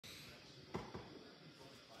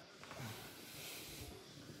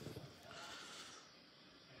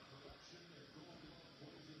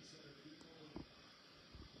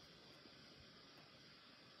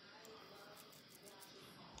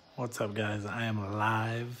What's up, guys? I am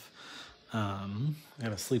live. I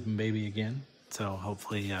got a sleeping baby again, so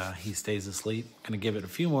hopefully he stays asleep. Gonna give it a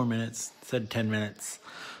few more minutes. Said 10 minutes,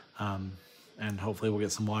 and hopefully we'll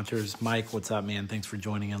get some watchers. Mike, what's up, man? Thanks for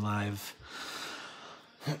joining in live.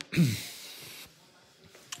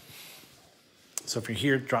 So if you're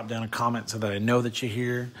here, drop down a comment so that I know that you're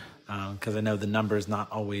here, because I know the number is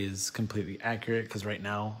not always completely accurate, because right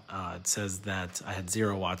now it says that I had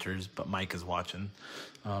 0 watchers, but Mike is watching.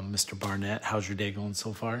 Mr. Barnett, how's your day going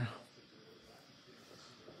so far?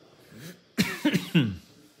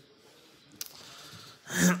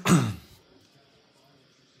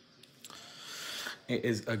 It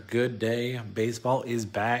is a good day. Baseball is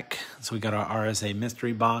back. So we got our RSA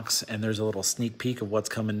mystery box, and there's a little sneak peek of what's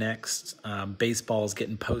coming next. Baseball is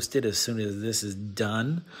getting posted as soon as this is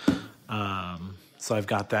done. So I've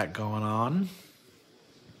got that going on.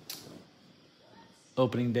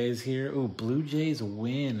 Opening days here. Ooh, Blue Jays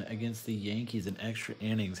win against the Yankees in extra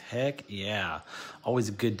innings. Heck yeah. Always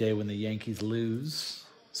a good day when the Yankees lose.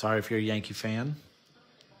 Sorry if you're a Yankee fan.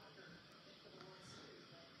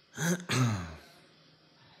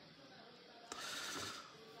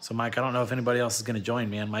 So, Mike, I don't know if anybody else is going to join,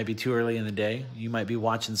 man. Might be too early in the day. You might be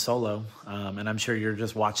watching solo, and I'm sure you're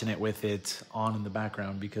just watching it with it on in the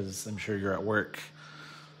background because I'm sure you're at work.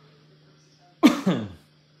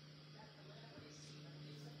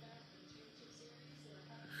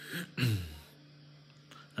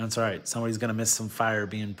 That's all right. Somebody's going to miss some fire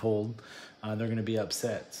being pulled. They're going to be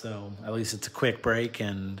upset. So at least it's a quick break,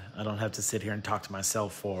 and I don't have to sit here and talk to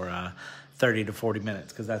myself for 30 to 40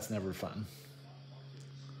 minutes because that's never fun.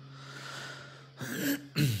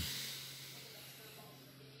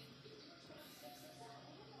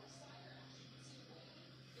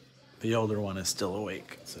 The older one is still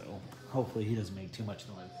awake, so hopefully he doesn't make too much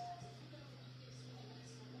noise.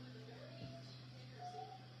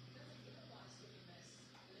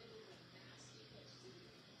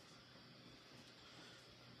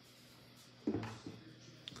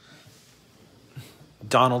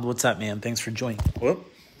 Donald, what's up, man? Thanks for joining. Whoop.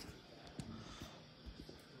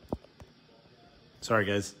 Sorry,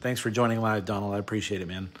 guys. Thanks for joining live, Donald. I appreciate it,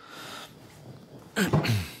 man.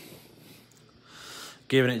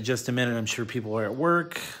 Giving it just a minute. I'm sure people are at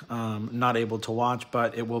work, not able to watch,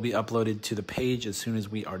 but it will be uploaded to the page as soon as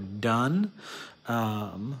we are done.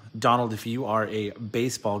 Donald, if you are a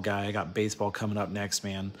baseball guy, I got baseball coming up next,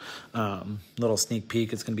 man. Little sneak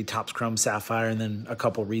peek. It's going to be Topps Chrome Sapphire and then a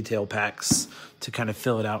couple retail packs to kind of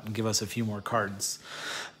fill it out and give us a few more cards.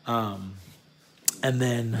 And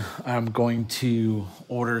then I'm going to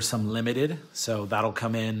order some limited. So that'll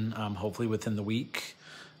come in hopefully within the week.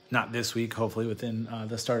 Not this week, hopefully within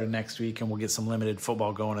the start of next week, and we'll get some limited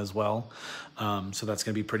football going as well. So that's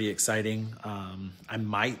going to be pretty exciting. I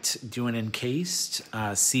might do an encased.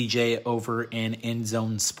 CJ over in End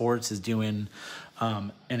Zone Sports is doing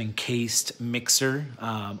an encased mixer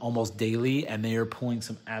almost daily, and they are pulling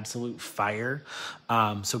some absolute fire.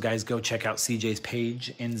 So guys, go check out CJ's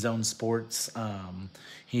page, End Zone Sports.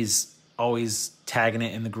 He's always tagging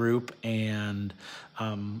it in the group, and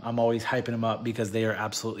I'm always hyping them up because they are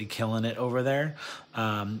absolutely killing it over there.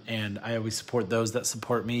 And I always support those that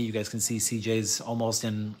support me. You guys can see CJ's almost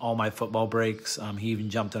in all my football breaks. He even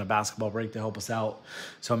jumped in a basketball break to help us out.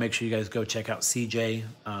 So make sure you guys go check out CJ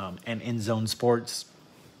and End Zone Sports.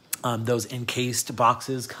 Those encased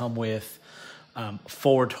boxes come with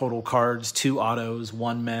 4 total cards, 2 autos,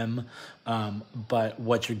 1 mem. But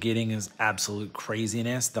what you're getting is absolute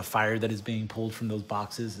craziness. The fire that is being pulled from those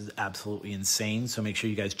boxes is absolutely insane. So make sure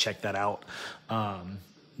you guys check that out.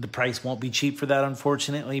 The price won't be cheap for that,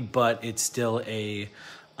 unfortunately, but it's still a,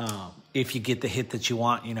 if you get the hit that you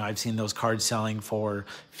want, you know, I've seen those cards selling for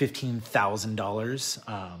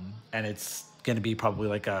 $15,000, and it's going to be probably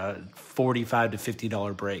like a $45 to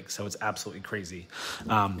 $50 break. So it's absolutely crazy.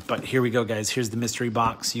 But here we go, guys. Here's the mystery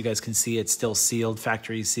box. You guys can see it's still sealed,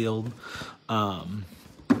 factory sealed.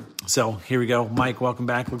 So here we go. Mike, welcome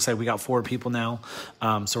back. Looks like we got 4 people now.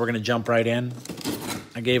 So we're going to jump right in.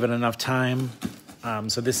 I gave it enough time.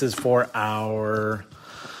 So this is for our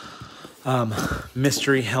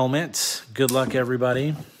mystery helmet. Good luck,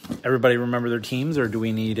 everybody. Everybody remember their teams, or do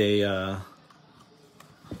we need a...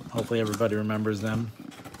 Hopefully everybody remembers them.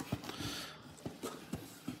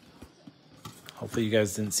 Hopefully you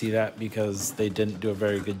guys didn't see that because they didn't do a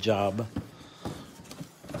very good job.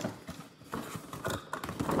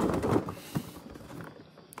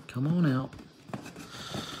 Come on out.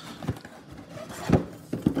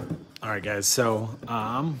 All right, guys. So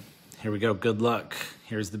here we go. Good luck.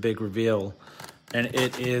 Here's the big reveal. And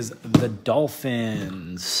it is the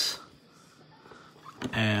Dolphins.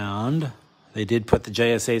 And They did put the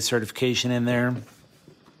JSA certification in there.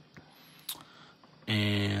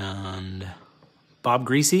 And Bob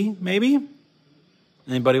Greasy, maybe?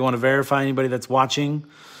 Anybody want to verify? Anybody that's watching?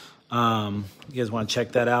 You guys want to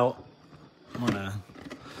check that out? I'm going to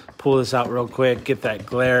pull this out real quick, get that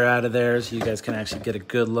glare out of there so you guys can actually get a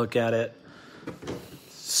good look at it.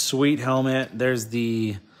 Sweet helmet. There's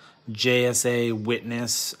the JSA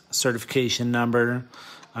Witness certification number.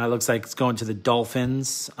 It looks like it's going to the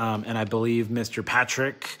Dolphins, and I believe Mr.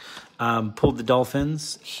 Patrick pulled the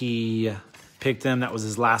Dolphins. He picked them. That was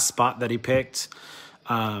his last spot that he picked.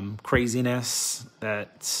 Craziness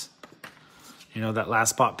that, that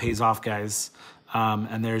last spot pays off, guys.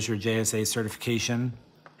 And there's your JSA certification.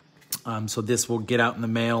 So this will get out in the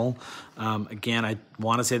mail. Again, I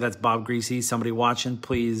want to say that's Bob Greasy. Somebody watching,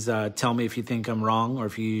 please tell me if you think I'm wrong or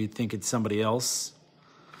if you think it's somebody else.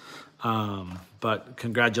 But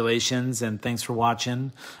congratulations and thanks for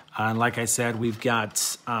watching. And like I said, we've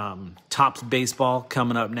got Topps Baseball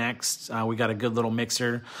coming up next. We got a good little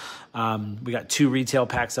mixer. We got 2 retail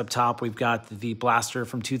packs up top. We've got the Blaster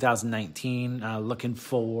from 2019, looking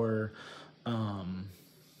for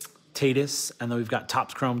Tatis, and then we've got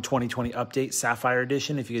Topps Chrome 2020 Update Sapphire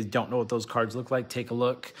Edition. If you guys don't know what those cards look like, take a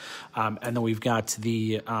look. And then we've got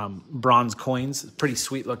the bronze coins, pretty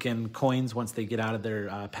sweet looking coins once they get out of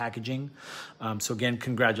their packaging. So again,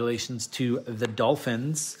 congratulations to the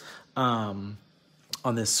Dolphins on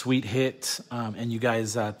this sweet hit. And you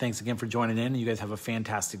guys, thanks again for joining in. You guys have a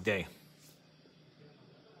fantastic day.